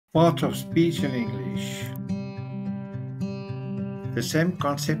Parts of speech in English. The same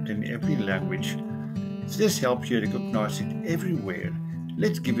concept in every language. If this helps you recognize it everywhere,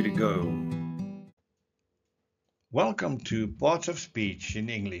 let's give it a go. Welcome to Parts of Speech in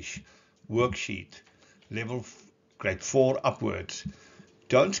English worksheet, grade 4 upwards.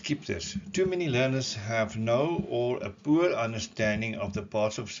 Don't skip this. Too many learners have no or a poor understanding of the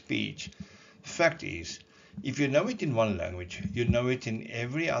parts of speech. Fact is, if you know it in one language, you know it in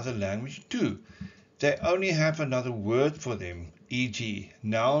every other language too. They only have another word for them, e.g.,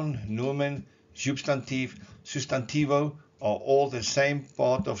 noun, nomen, substantief, sustantivo are all the same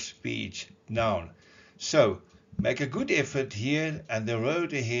part of speech, noun. So, make a good effort here and the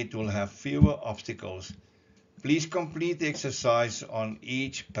road ahead will have fewer obstacles. Please complete the exercise on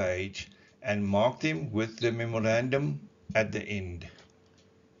each page and mark them with the memorandum at the end.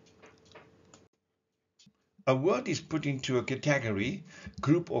 A word is put into a category,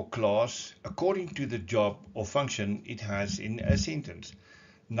 group or class according to the job or function it has in a sentence.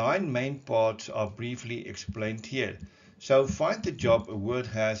 9 main parts are briefly explained here. So find the job a word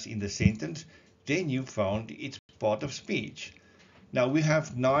has in the sentence, then you found its part of speech. Now we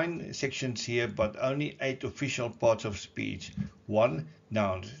have 9 sections here, but only 8 official parts of speech. 1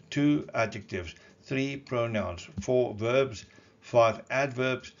 nouns, 2 adjectives, 3 pronouns, 4 verbs, 5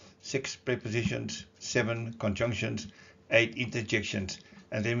 adverbs, 6 prepositions, 7 conjunctions, 8 interjections,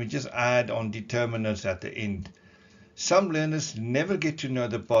 and then we just add on determinants at the end. Some learners never get to know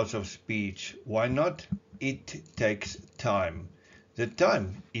the parts of speech. Why not? It takes time. The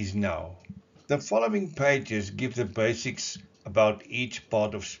time is now. The following pages give the basics about each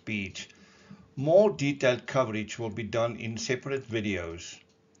part of speech. More detailed coverage will be done in separate videos.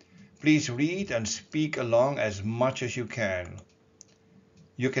 Please read and speak along as much as you can.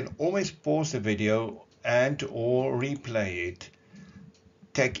 You can always pause the video and or replay it.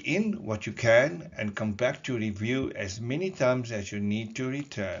 Take in what you can and come back to review as many times as you need to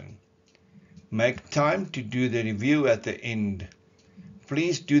return. Make time to do the review at the end.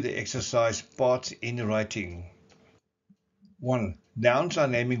 Please do the exercise parts in writing. 1. Nouns are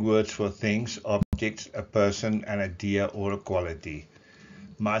naming words for things, objects, a person, an idea, or a quality.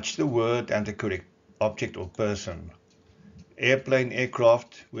 Match the word and the correct object or person. Airplane,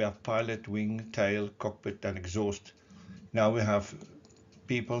 aircraft, we have pilot, wing, tail, cockpit, and exhaust. Now we have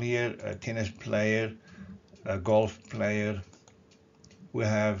people here, a tennis player, a golf player, we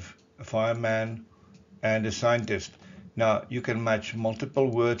have a fireman and a scientist. Now you can match multiple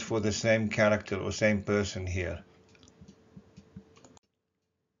words for the same character or same person here.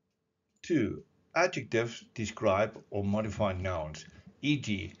 2. Adjectives describe or modify nouns,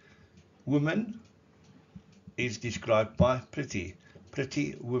 e.g. woman is described by pretty,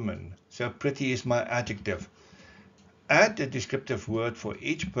 pretty woman. So pretty is my adjective. Add a descriptive word for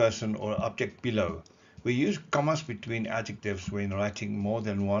each person or object below. We use commas between adjectives when writing more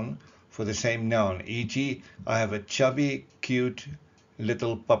than one for the same noun, e.g. I have a chubby, cute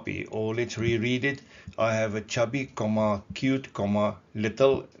little puppy, or let's reread it. I have a chubby, comma, cute, comma,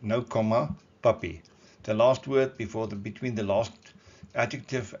 little, no comma, puppy. The last word between the last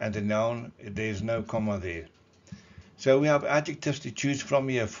adjective and the noun, there's no comma there. So we have adjectives to choose from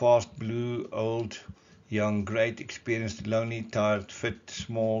here: fast, blue, old, young, great, experienced, lonely, tired, fit,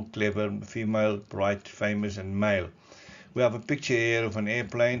 small, clever, female, bright, famous, and male. We have a picture here of an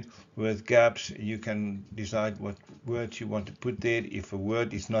airplane with gaps. You can decide what words you want to put there. If a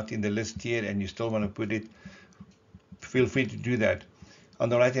word is not in the list here and you still want to put it, feel free to do that. On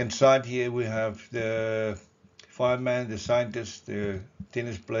the right hand side here we have the fireman, the scientist, the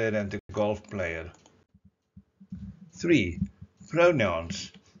tennis player, and the golf player. 3.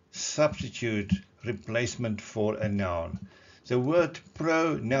 Pronouns. Substitute replacement for a noun. The word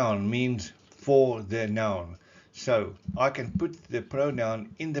pronoun means for the noun. So I can put the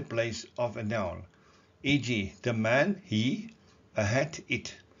pronoun in the place of a noun. E.g. the man, he, a hat,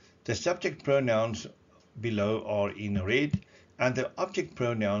 it. The subject pronouns below are in red and the object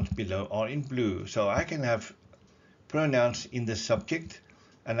pronouns below are in blue. So I can have pronouns in the subject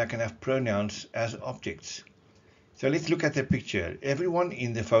and I can have pronouns as objects. So let's look at the picture. Everyone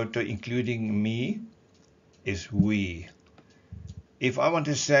in the photo, including me, is we. If I want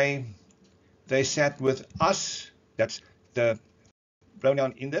to say they sat with us, that's the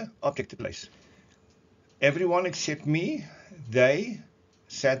pronoun in the object place. Everyone except me, they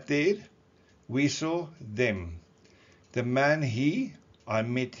sat there, we saw them. The man, he, I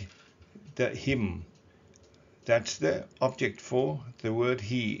met him. That's the object for the word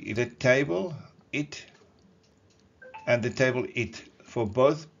he. The table, it, and the table, it, for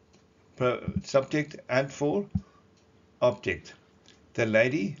both subject and for object. The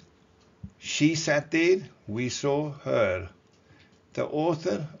lady, she sat there, we saw her. The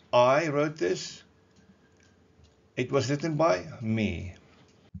author, I wrote this. It was written by me.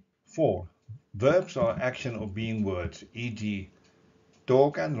 4. Verbs are action or being words, e.g.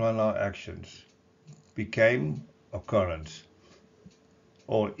 talk and run are actions. Became, occurrence.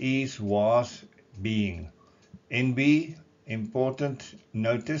 Or is, was, being. NB, important,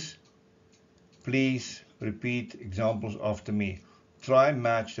 notice. Please repeat examples after me. Try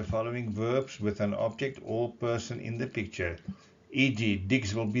match the following verbs with an object or person in the picture. E.g.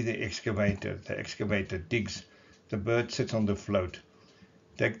 digs will be the excavator. The excavator digs. The bird sits on the float.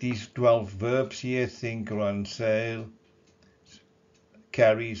 Take these 12 verbs here. Think, run, sail,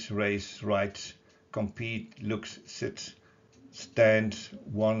 carries, race, writes, compete, looks, sits, stands,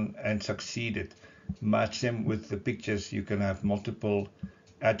 won, and succeeded. Match them with the pictures. You can have multiple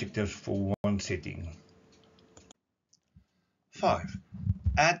adjectives for one setting. 5.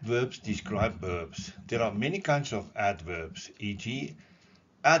 Adverbs describe verbs. There are many kinds of adverbs, e.g.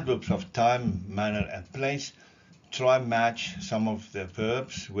 adverbs of time, manner, and place. Try match some of the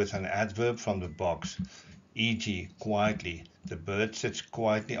verbs with an adverb from the box, e.g. quietly. The bird sits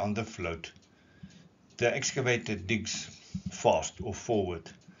quietly on the float. The excavator digs fast or forward.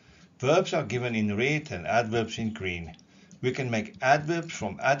 Verbs are given in red and adverbs in green. We can make adverbs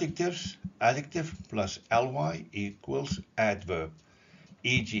from adjectives. Adjective plus ly equals adverb.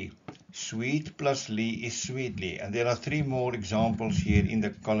 E.g. sweet plus ly is sweetly. And there are 3 more examples here in the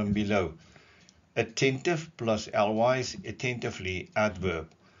column below. Attentive plus ly is attentively,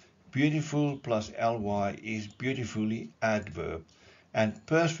 adverb. Beautiful plus ly is beautifully, adverb. And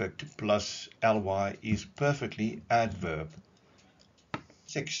perfect plus ly is perfectly, adverb.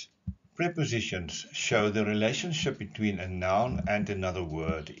 6. Prepositions show the relationship between a noun and another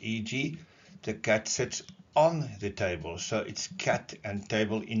word, e.g. the cat sits on the table, so it's cat and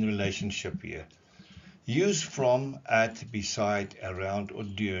table in relationship here. Use from, at, beside, around, or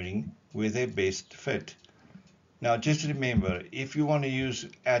during where they best fit. Now just remember, if you want to use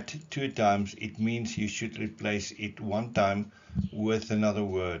at 2 times, it means you should replace it 1 time with another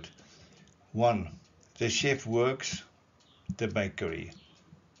word. 1. The chef works the bakery.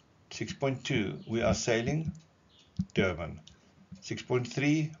 6.2. We are sailing Durban.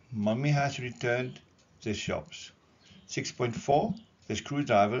 6.3. Mummy has returned the shops. 6.4. The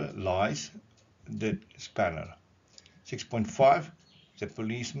screwdriver lies the spanner. 6.5. The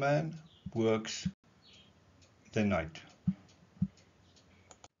policeman works the night.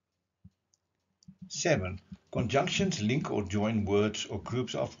 7. Conjunctions link or join words or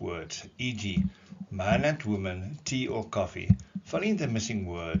groups of words, e.g. man and woman, tea or coffee. Fill in the missing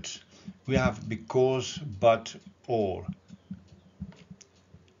words. We have because, but, or.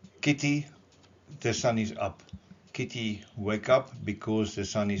 Kitty, the sun is up. Kitty, wake up because the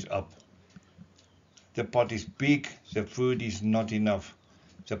sun is up. The pot is big, the food is not enough.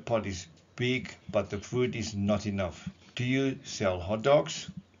 The pot is big, but the food is not enough. Do you sell hot dogs?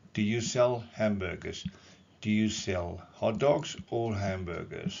 Do you sell hamburgers? Do you sell hot dogs or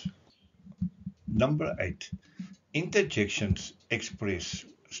hamburgers? Number 8. Interjections express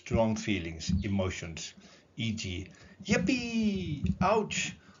strong feelings, emotions, e.g. Yippee!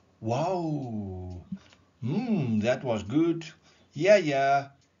 Ouch! Wow! That was good. Yeah,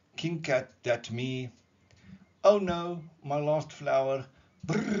 King Cat, that's me. Oh no, my last flower.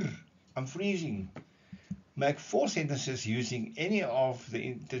 Brrr, I'm freezing. Make 4 sentences using any of the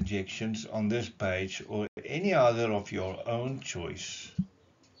interjections on this page or any other of your own choice.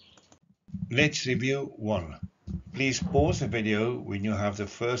 Let's review 1. Please pause the video when you have the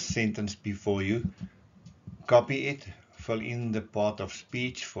first sentence before you. Copy it, fill in the part of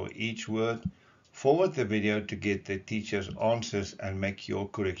speech for each word, forward the video to get the teacher's answers and make your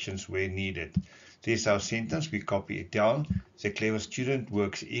corrections where needed. This is our sentence, we copy it down. The clever student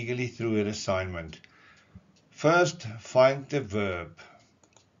works eagerly through her assignment. First, find the verb,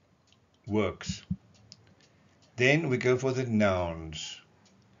 works. Then we go for the nouns,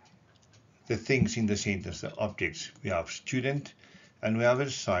 the things in the sentence, the objects. We have student and we have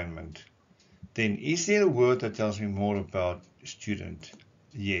assignment. Then, is there a word that tells me more about student?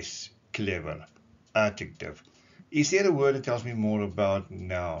 Yes, clever, adjective. Is there a word that tells me more about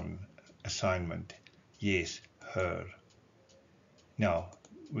noun, assignment? Yes, her. Now,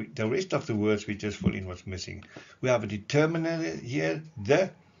 the rest of the words we just fill in what's missing. We have a determiner here,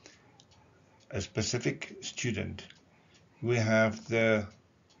 a specific student. We have the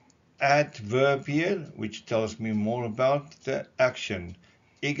adverb here, which tells me more about the action.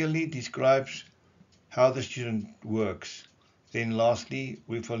 Eagerly describes how the student works. Then lastly,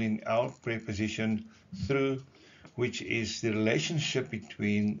 we fill in our preposition through, which is the relationship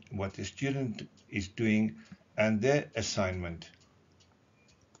between what the student is doing and their assignment.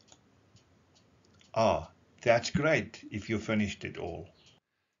 Ah, that's great if you finished it all.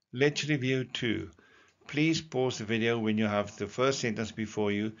 Let's review 2. Please pause the video when you have the first sentence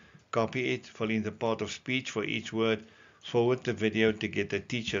before you, copy it, fill in the part of speech for each word, forward the video to get the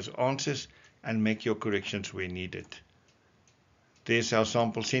teacher's answers, and make your corrections where needed. There's our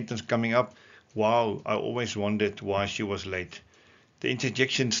sample sentence coming up. Wow, I always wondered why she was late. The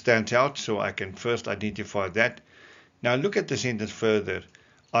interjection stands out, so I can first identify that. Now look at the sentence further.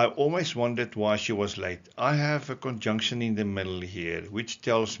 I always wondered why she was late. I have a conjunction in the middle here, which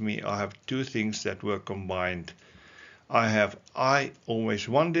tells me I have two things that were combined. I have I always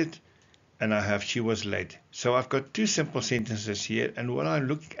wondered, and I have she was late. So I've got two simple sentences here, and what I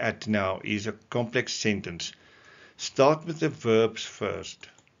look at now is a complex sentence. Start with the verbs first.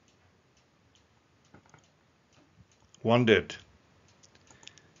 Wondered.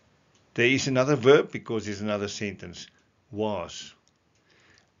 There is another verb because there's another sentence. Was.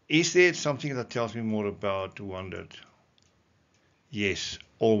 Is there something that tells me more about wondered? Yes,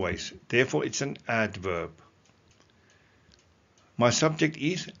 always. Therefore, it's an adverb. My subject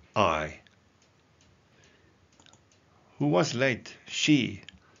is I. Who was late? She.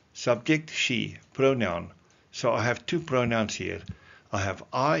 Subject, she. Pronoun. So I have two pronouns here. I have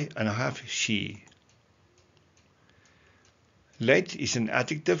I and I have she. Late is an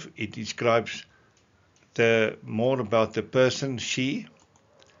adjective. It describes more about the person, she.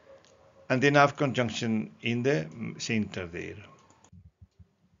 And then I have conjunction in the center there.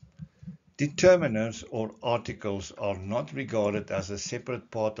 Determiners or articles are not regarded as a separate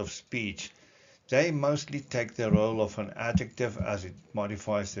part of speech. They mostly take the role of an adjective as it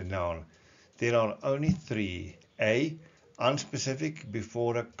modifies the noun. There are only three. A. Unspecific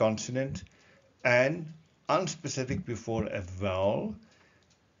before a consonant. An. Unspecific before a vowel.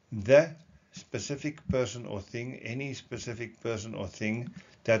 The specific person or thing. Any specific person or thing.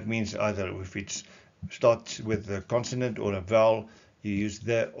 That means either if it starts with a consonant or a vowel, you use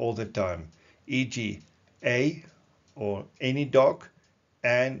the all the time. E.g. a or any dog,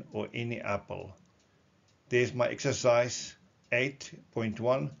 an or any apple. There's my exercise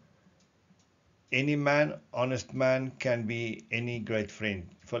 8.1. Any man, honest man, can be any great friend.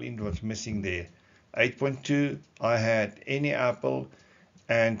 Fill in what's missing there. 8.2. I had any apple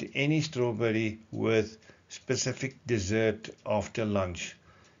and any strawberry with specific dessert after lunch.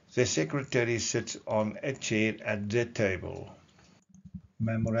 The secretary sits on a chair at the table.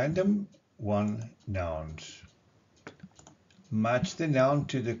 Memorandum 1. Nouns. Match the noun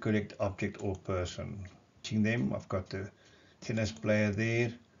to the correct object or person. Them, I've got the tennis player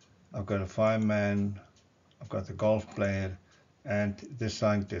there, I've got a fireman, I've got the golf player, and the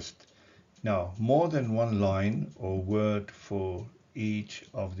scientist. Now, more than one line or word for each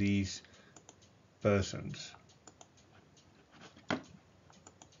of these persons.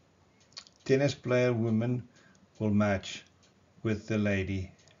 Tennis player woman will match with the lady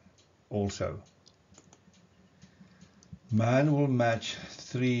also. Man will match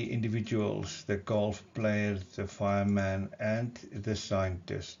three individuals, the golf player, the fireman, and the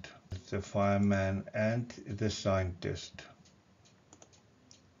scientist. The fireman and the scientist.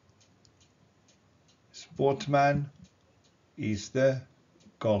 Sportsman is the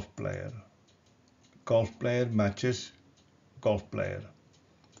golf player. Golf player matches golf player.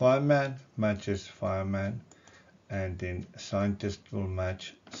 Fireman matches fireman, and then scientist will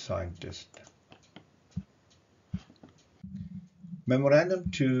match scientist. Memorandum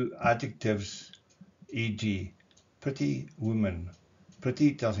 2. Adjectives, e.g. pretty woman.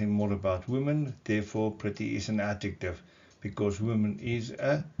 Pretty tells me more about women, therefore pretty is an adjective because woman is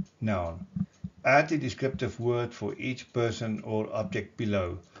a noun. Add a descriptive word for each person or object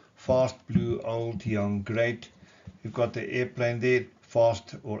below. Fast, blue, old, young, great. You've got the airplane there,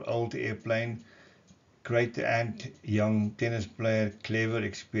 fast or old airplane. Great and young tennis player, clever,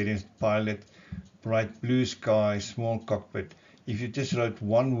 experienced pilot, bright blue sky, small cockpit. If you just wrote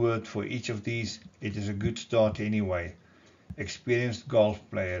one word for each of these, it is a good start anyway. Experienced golf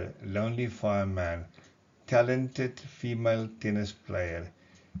player, lonely fireman, talented female tennis player,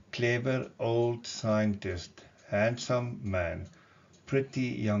 clever old scientist, handsome man, pretty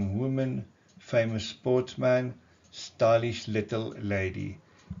young woman, famous sportsman, stylish little lady.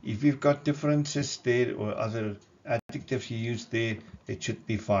 If you've got differences there or other adjectives you use there, it should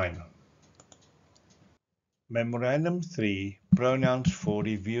be fine. Memorandum 3. Pronouns for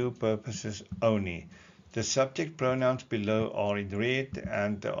review purposes only. The subject pronouns below are in red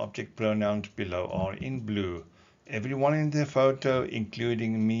and the object pronouns below are in blue. Everyone in the photo,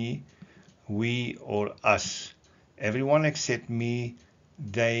 including me, we or us, Everyone except me,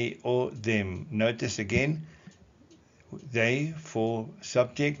 they or them. Notice again, they for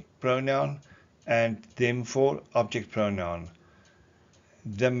subject pronoun and them for object pronoun.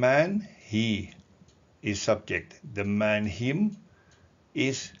 The man, he, is subject. The man, him,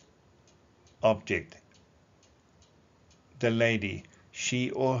 is object. The lady,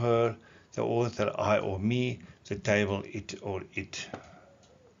 she or her. The author, I or me. The table, it or it.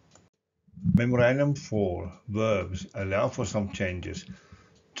 Memorandum 4. Verbs. Allow for some changes.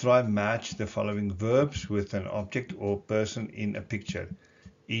 Try match the following verbs with an object or person in a picture.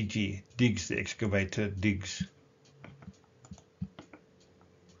 E.g., digs, the excavator digs.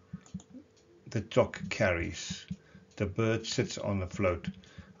 The truck carries. The bird sits on a float.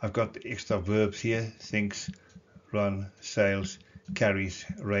 I've got extra verbs here. Thinks, run, sails, carries,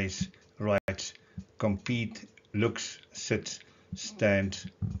 race, writes, compete, looks, sits, stands,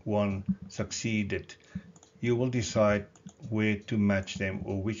 won, succeeded. You will decide where to match them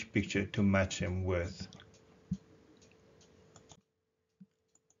or which picture to match them with.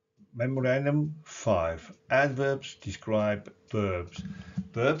 Memorandum 5. Adverbs describe verbs.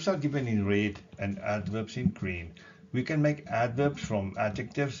 Verbs are given in red and adverbs in green. We can make adverbs from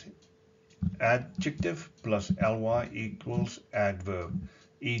adjectives. Adjective plus ly equals adverb.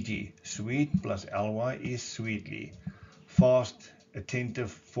 E.g., sweet plus ly is sweetly. Fast, attentive,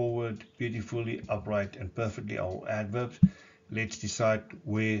 forward, beautifully, upright, and perfectly are all adverbs. Let's decide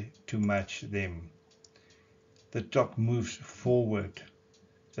where to match them. The truck moves forward.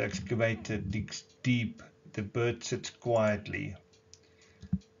 The excavator digs deep. The bird sits quietly.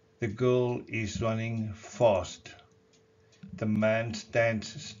 The girl is running fast. The man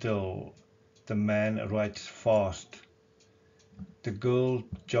stands still. The man writes fast. The girl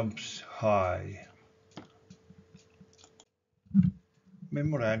jumps high.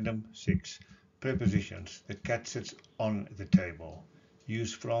 Memorandum 6. Prepositions. The cat sits on the table.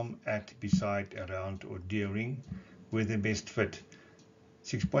 Use from, at, beside, around, or during, where they best fit.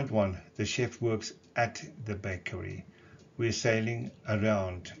 6.1. The chef works at the bakery. We're sailing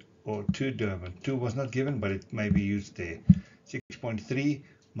around or to Durban. To was not given, but it may be used there. 6.3.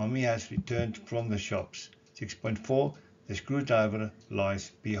 Mummy has returned from the shops. 6.4. The screwdriver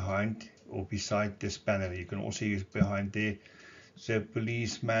lies behind or beside the spanner. You can also use behind there. The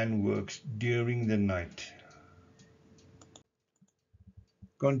policeman works during the night.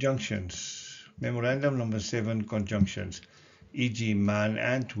 Conjunctions. Memorandum number 7. Conjunctions. E.g., man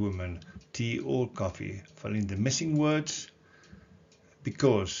and woman, tea or coffee. Fill in the missing words.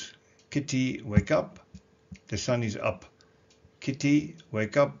 Because. Kitty, wake up. The sun is up. Kitty,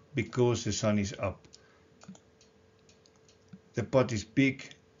 wake up because the sun is up. The pot is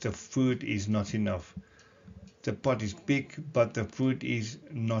big. The food is not enough. The pot is big, but the food is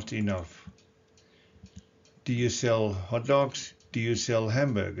not enough. Do you sell hot dogs? Do you sell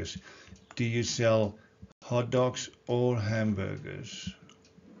hamburgers? Do you sell hot dogs or hamburgers?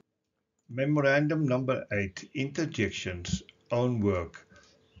 Memorandum number 8. Interjections. Own work.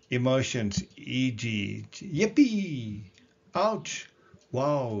 Emotions, e.g., yippee, ouch,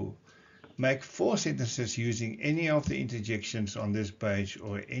 wow. Make 4 sentences using any of the interjections on this page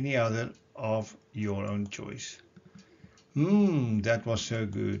or any other of your own choice. That was so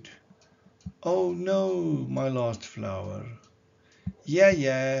good. Oh no, my last flower.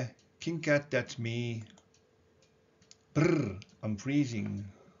 Yeah, King Cat, that's me. Brr, I'm freezing.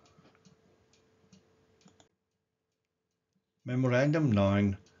 Memorandum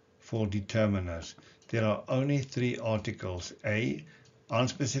 9 for determiners. There are only 3 articles. A.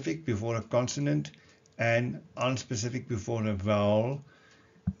 Unspecific before a consonant and unspecific before a vowel.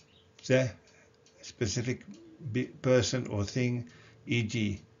 The specific person or thing,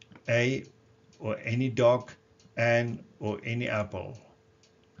 e.g., a or any dog, an or any apple.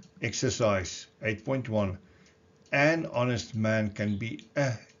 Exercise 8.1. An honest man can be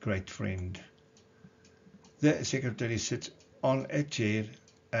a great friend. The secretary sits on a chair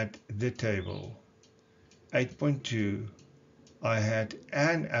at the table. 8.2. I had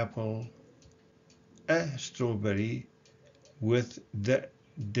an apple, a strawberry with the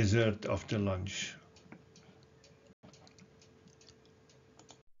dessert after lunch.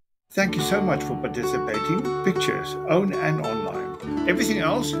 Thank you so much for participating. Pictures, own and online. Everything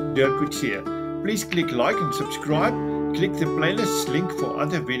else, Dirk could share. Please click like and subscribe. Click the playlist link for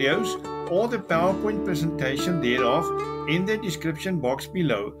other videos or the PowerPoint presentation thereof in the description box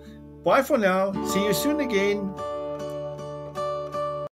below. Bye for now. See you soon again.